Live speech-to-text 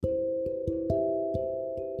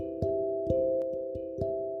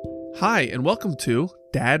Hi, and welcome to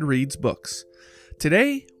Dad Reads Books.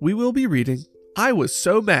 Today, we will be reading I Was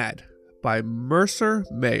So Mad by Mercer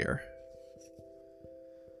Mayer.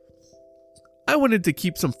 I wanted to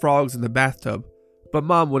keep some frogs in the bathtub, but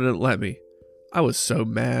Mom wouldn't let me. I was so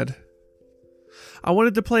mad. I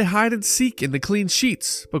wanted to play hide and seek in the clean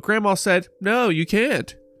sheets, but Grandma said, "No, you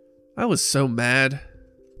can't." I was so mad.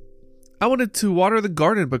 I wanted to water the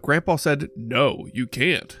garden, but Grandpa said, "No, you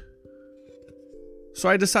can't." So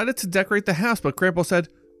I decided to decorate the house, but Grandpa said,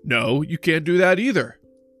 "No, you can't do that either."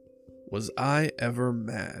 Was I ever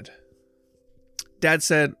mad? Dad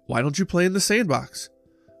said, "Why don't you play in the sandbox?"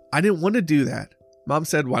 I didn't want to do that. Mom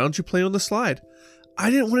said, "Why don't you play on the slide?"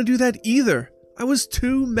 I didn't want to do that either. I was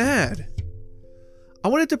too mad. I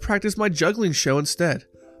wanted to practice my juggling show instead,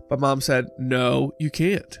 but Mom said, "No, you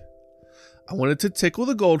can't." I wanted to tickle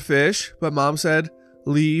the goldfish, but Mom said,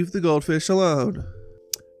 "Leave the goldfish alone."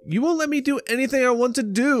 "You won't let me do anything I want to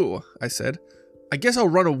do," I said. "I guess I'll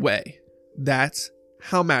run away." That's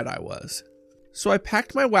how mad I was. So I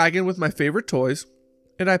packed my wagon with my favorite toys,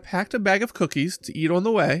 and I packed a bag of cookies to eat on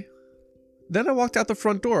the way. Then I walked out the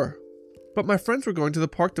front door, but my friends were going to the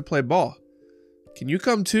park to play ball. "Can you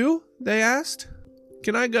come too?" they asked.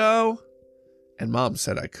 "Can I go?" And Mom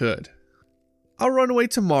said I could. I'll run away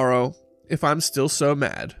tomorrow if I'm still so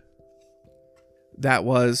mad. That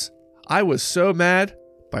was I Was So Mad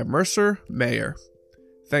by Mercer Mayer.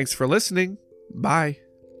 Thanks for listening. Bye.